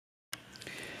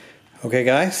Okay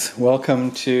guys, welcome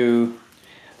to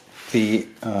the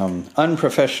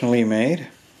unprofessionally made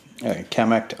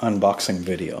Camect unboxing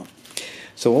video.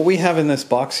 So what we have in this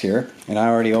box here, and I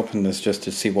already opened this just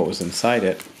to see what was inside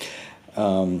it,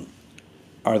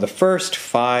 are the first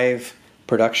 5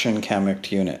 production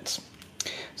Camect units.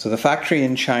 So the factory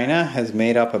in China has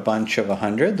made up a bunch of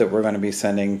 100 that we're going to be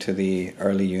sending to the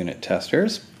early unit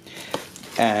testers.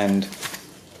 And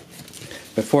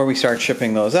before we start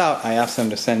shipping those out, I asked them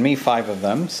to send me 5 of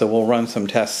them, so we'll run some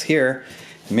tests here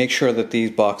and make sure that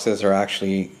these boxes are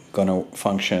actually going to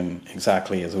function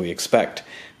exactly as we expect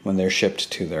when they're shipped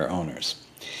to their owners.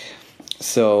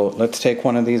 So let's take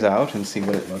one of these out and see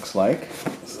what it looks like.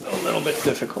 It's a little bit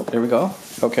difficult. There we go.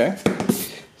 Okay.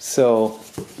 So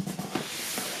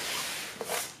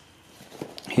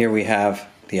here we have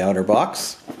the outer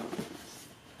box.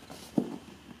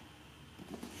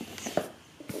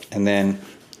 And then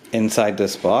inside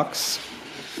this box,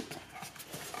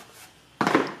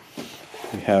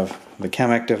 we have the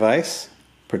Camect device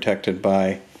protected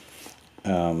by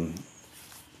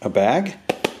a bag,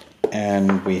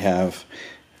 and we have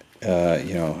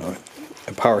a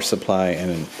power supply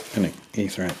and an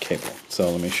Ethernet cable. So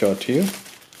let me show it to you.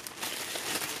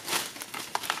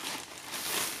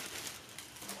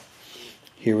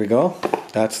 Here we go.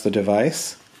 That's the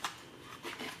device.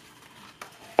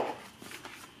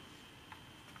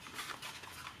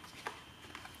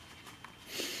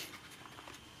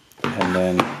 And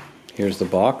then here's the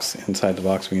box. Inside the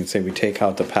box we can say we take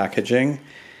out the packaging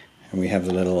and we have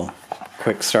the little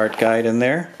quick start guide in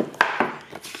there.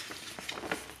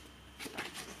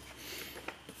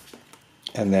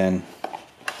 And then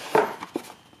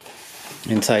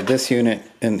inside this unit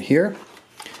in here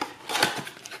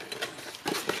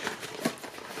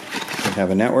we have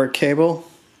a network cable,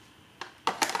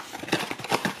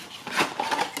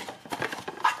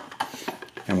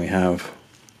 and we have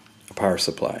a power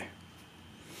supply.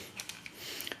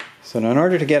 So now in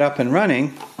order to get up and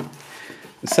running,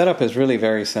 the setup is really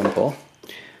very simple.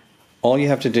 All you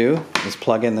have to do is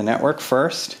plug in the network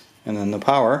first, and then the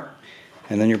power,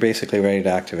 and then you're basically ready to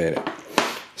activate it.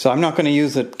 So I'm not going to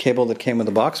use the cable that came with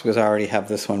the box because I already have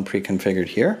this one pre-configured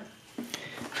here.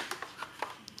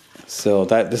 So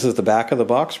this is the back of the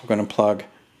box. We're going to plug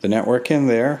the network in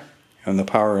there and the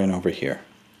power in over here.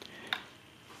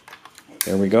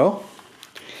 There we go.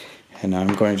 And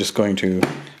I'm just going to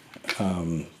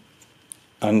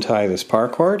untie this power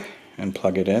cord and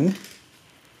plug it in.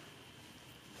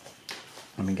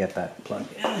 Let me get that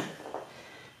plugged in.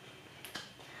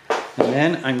 And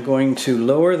then I'm going to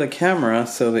lower the camera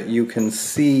so that you can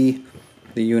see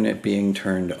the unit being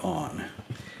turned on.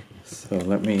 So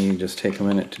let me just take a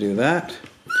minute to do that.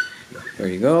 There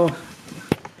you go.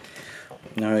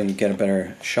 Now you get a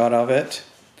better shot of it.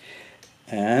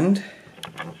 And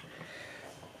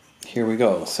here we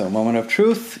go. So moment of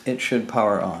truth, it should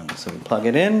power on. So we plug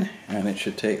it in and it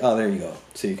should take, oh there you go.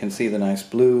 So you can see the nice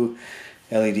blue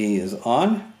LED is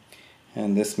on,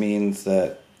 and this means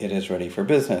that it is ready for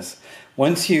business.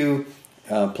 Once you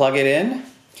plug it in,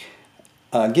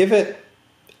 give it,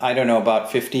 I don't know, about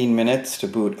 15 minutes to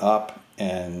boot up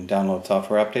and download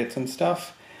software updates and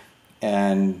stuff.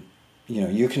 And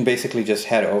you can basically just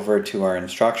head over to our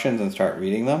instructions and start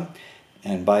reading them.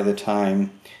 And by the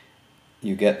time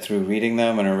you get through reading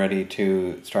them and are ready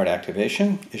to start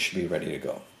activation, it should be ready to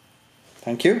go.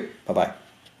 Thank you. Bye-bye.